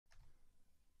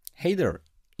Hey there!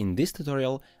 In this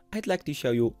tutorial, I'd like to show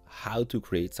you how to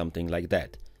create something like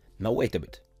that. Now wait a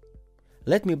bit.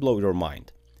 Let me blow your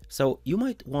mind. So you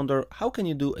might wonder, how can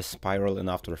you do a spiral in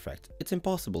After Effects? It's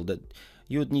impossible. That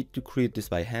you would need to create this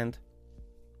by hand?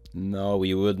 No,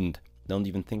 you wouldn't. Don't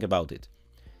even think about it.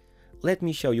 Let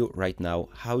me show you right now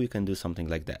how you can do something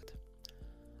like that.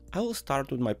 I will start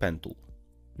with my pen tool.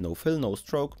 No fill, no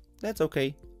stroke, that's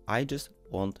okay. I just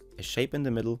want a shape in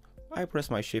the middle. I press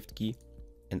my shift key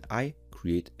and I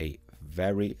create a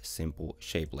very simple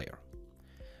shape layer.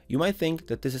 You might think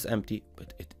that this is empty,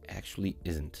 but it actually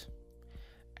isn't.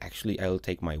 Actually, I will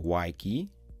take my Y key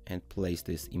and place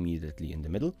this immediately in the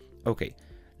middle. Okay,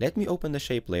 let me open the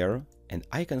shape layer and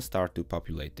I can start to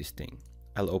populate this thing.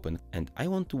 I'll open and I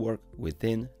want to work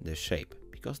within the shape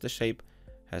because the shape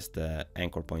has the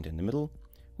anchor point in the middle.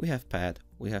 We have pad,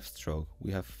 we have stroke,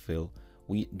 we have fill.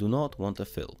 We do not want a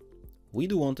fill. We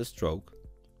do want a stroke.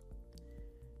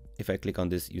 If I click on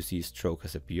this, you see stroke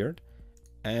has appeared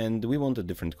and we want a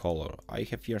different color. I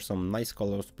have here some nice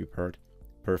colors prepared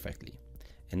perfectly.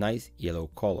 A nice yellow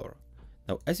color.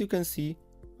 Now, as you can see,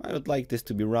 I would like this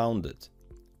to be rounded.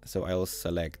 So I'll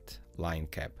select line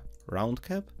cap, round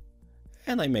cap,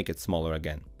 and I make it smaller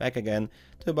again. Back again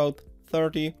to about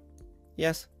 30.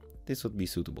 Yes, this would be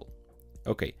suitable.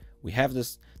 Okay, we have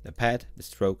this, the pad, the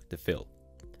stroke, the fill.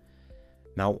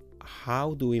 Now,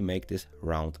 how do we make this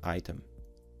round item?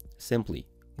 Simply,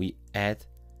 we add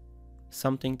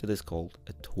something that is called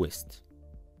a twist.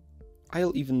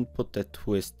 I'll even put the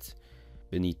twist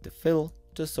beneath the fill,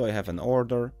 just so I have an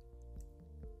order.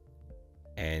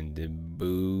 And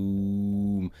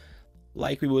boom!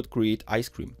 Like we would create ice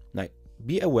cream. Now,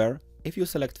 be aware, if you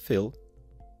select fill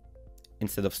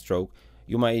instead of stroke,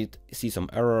 you might see some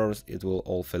errors, it will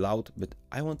all fill out, but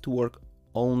I want to work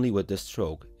only with the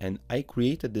stroke, and I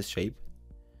created this shape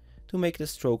to make the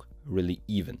stroke really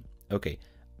even. Okay,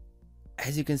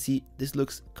 as you can see, this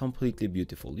looks completely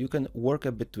beautiful. You can work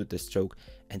a bit with the stroke,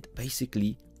 and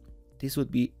basically this would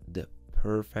be the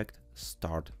perfect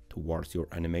start towards your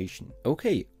animation.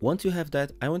 Okay, once you have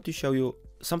that, I want to show you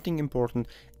something important.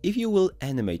 If you will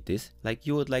animate this, like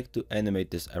you would like to animate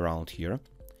this around here,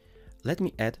 let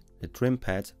me add the trim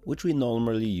pads, which we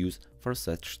normally use for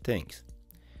such things.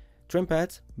 Trim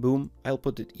pads, boom, I'll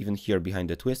put it even here behind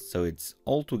the twist, so it's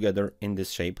all together in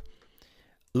this shape.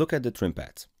 Look at the trim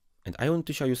pads. And I want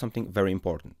to show you something very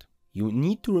important. You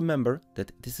need to remember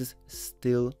that this is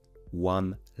still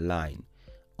one line.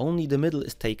 Only the middle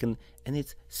is taken and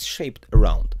it's shaped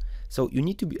around. So you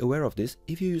need to be aware of this.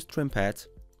 If you use trim pads,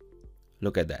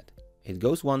 look at that. It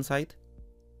goes one side.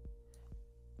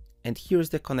 And here's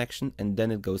the connection and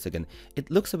then it goes again.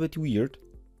 It looks a bit weird,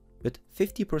 but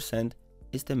 50%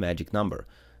 is the magic number.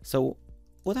 So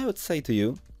what I would say to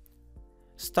you,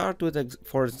 start with,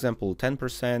 for example,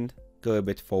 10%, go a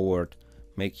bit forward,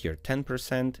 make here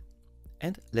 10%,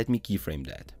 and let me keyframe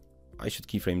that. I should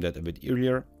keyframe that a bit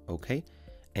earlier, okay.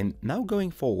 And now going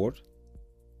forward,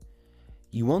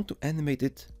 you want to animate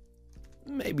it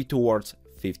maybe towards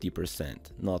 50%,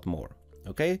 not more,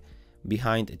 okay.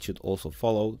 Behind it should also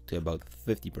follow to about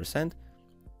 50%,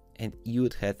 and you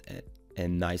would have a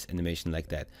nice animation like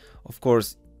that. Of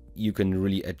course, you can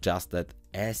really adjust that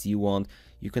as you want.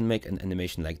 You can make an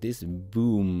animation like this,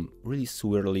 boom, really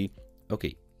swirly.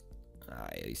 Okay,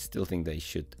 I still think they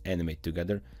should animate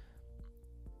together.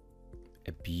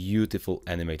 A beautiful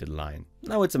animated line.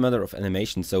 Now it's a matter of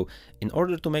animation, so in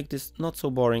order to make this not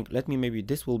so boring, let me maybe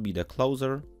this will be the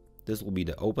closer, this will be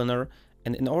the opener,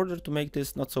 and in order to make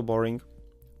this not so boring,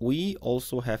 we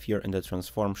also have here in the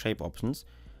transform shape options,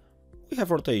 we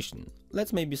have rotation.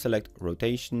 Let's maybe select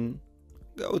rotation,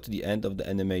 go to the end of the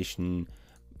animation,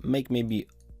 make maybe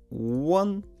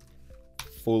one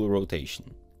full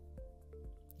rotation.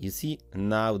 You see,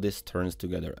 now this turns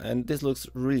together and this looks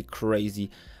really crazy.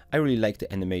 I really like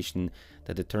the animation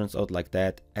that it turns out like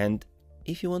that. And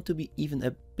if you want to be even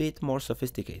a bit more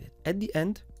sophisticated, at the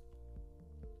end,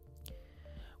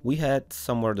 we had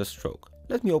somewhere the stroke.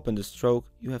 Let me open the stroke.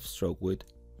 You have stroke width,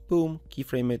 boom,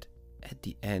 keyframe it. At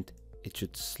the end, it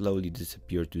should slowly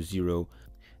disappear to 0.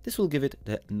 This will give it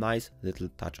the nice little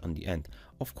touch on the end.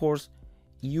 Of course,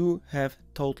 you have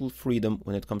total freedom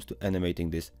when it comes to animating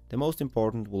this. The most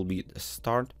important will be the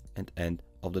start and end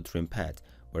of the trim pad,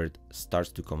 where it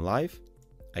starts to come live.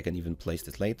 I can even place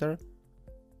this later.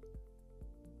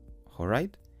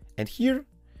 Alright, and here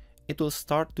it will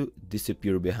start to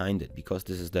disappear behind it because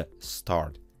this is the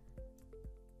start.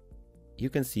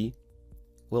 You can see,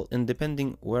 well, and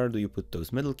depending where do you put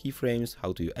those middle keyframes,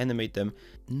 how do you animate them,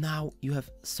 now you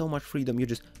have so much freedom. You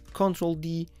just Ctrl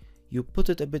D, you put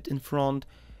it a bit in front,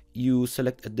 you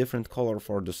select a different color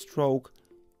for the stroke,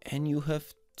 and you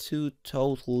have two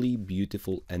totally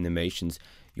beautiful animations.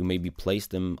 You maybe place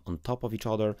them on top of each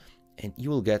other and you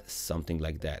will get something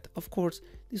like that. Of course,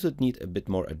 this would need a bit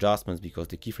more adjustments because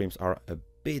the keyframes are a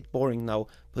bit boring now,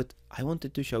 but I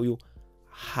wanted to show you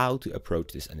how to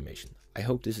approach this animation. I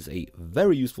hope this is a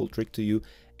very useful trick to you,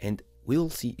 and we'll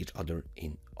see each other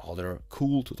in other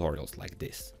cool tutorials like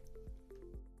this.